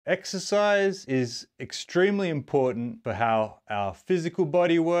Exercise is extremely important for how our physical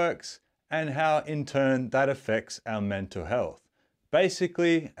body works and how in turn that affects our mental health.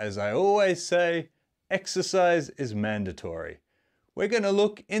 Basically, as I always say, exercise is mandatory. We're going to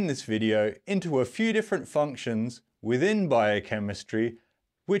look in this video into a few different functions within biochemistry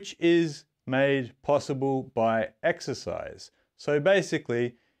which is made possible by exercise. So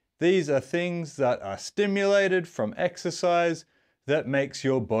basically, these are things that are stimulated from exercise that makes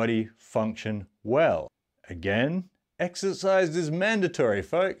your body function well. Again, exercise is mandatory,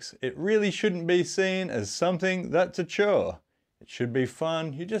 folks. It really shouldn't be seen as something that's a chore. It should be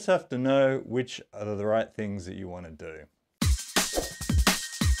fun. You just have to know which are the right things that you want to do.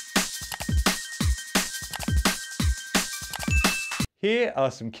 Here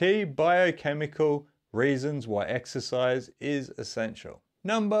are some key biochemical reasons why exercise is essential.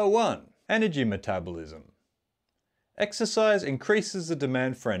 Number 1, energy metabolism. Exercise increases the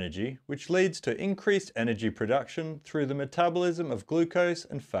demand for energy, which leads to increased energy production through the metabolism of glucose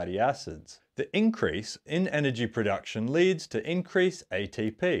and fatty acids. The increase in energy production leads to increased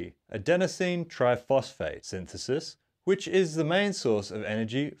ATP, adenosine triphosphate synthesis, which is the main source of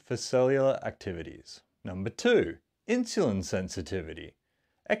energy for cellular activities. Number 2, insulin sensitivity.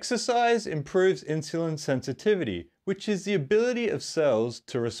 Exercise improves insulin sensitivity, which is the ability of cells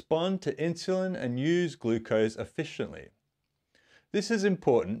to respond to insulin and use glucose efficiently. This is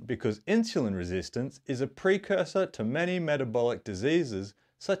important because insulin resistance is a precursor to many metabolic diseases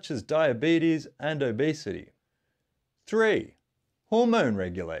such as diabetes and obesity. 3, hormone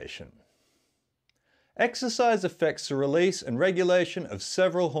regulation. Exercise affects the release and regulation of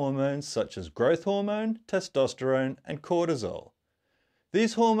several hormones such as growth hormone, testosterone, and cortisol.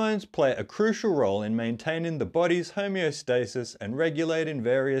 These hormones play a crucial role in maintaining the body's homeostasis and regulating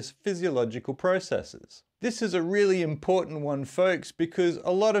various physiological processes. This is a really important one, folks, because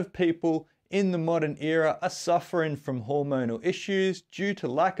a lot of people in the modern era are suffering from hormonal issues due to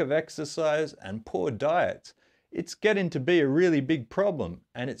lack of exercise and poor diets. It's getting to be a really big problem,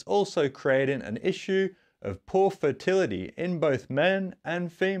 and it's also creating an issue of poor fertility in both men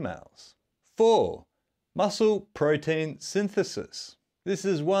and females. 4, muscle protein synthesis. This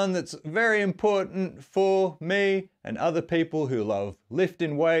is one that's very important for me and other people who love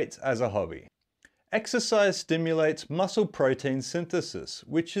lifting weights as a hobby. Exercise stimulates muscle protein synthesis,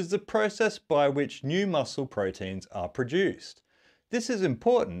 which is the process by which new muscle proteins are produced. This is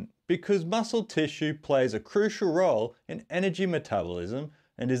important because muscle tissue plays a crucial role in energy metabolism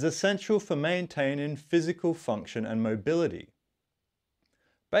and is essential for maintaining physical function and mobility.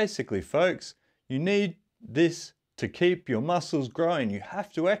 Basically, folks, you need this to keep your muscles growing. You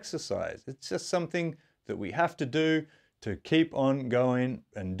have to exercise. It's just something that we have to do to keep on going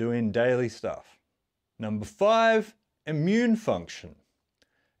and doing daily stuff. Number 5, immune function.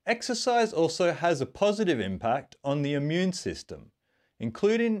 Exercise also has a positive impact on the immune system,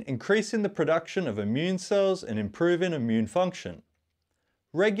 including increasing the production of immune cells and improving immune function.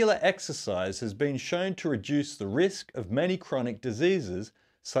 Regular exercise has been shown to reduce the risk of many chronic diseases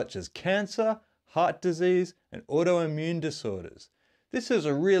such as cancer, heart disease, and autoimmune disorders. This is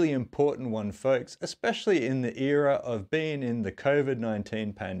a really important one, folks, especially in the era of being in the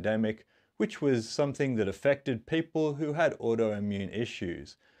COVID-19 pandemic, which was something that affected people who had autoimmune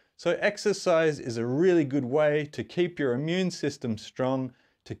issues. So exercise is a really good way to keep your immune system strong,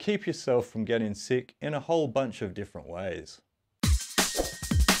 to keep yourself from getting sick in a whole bunch of different ways.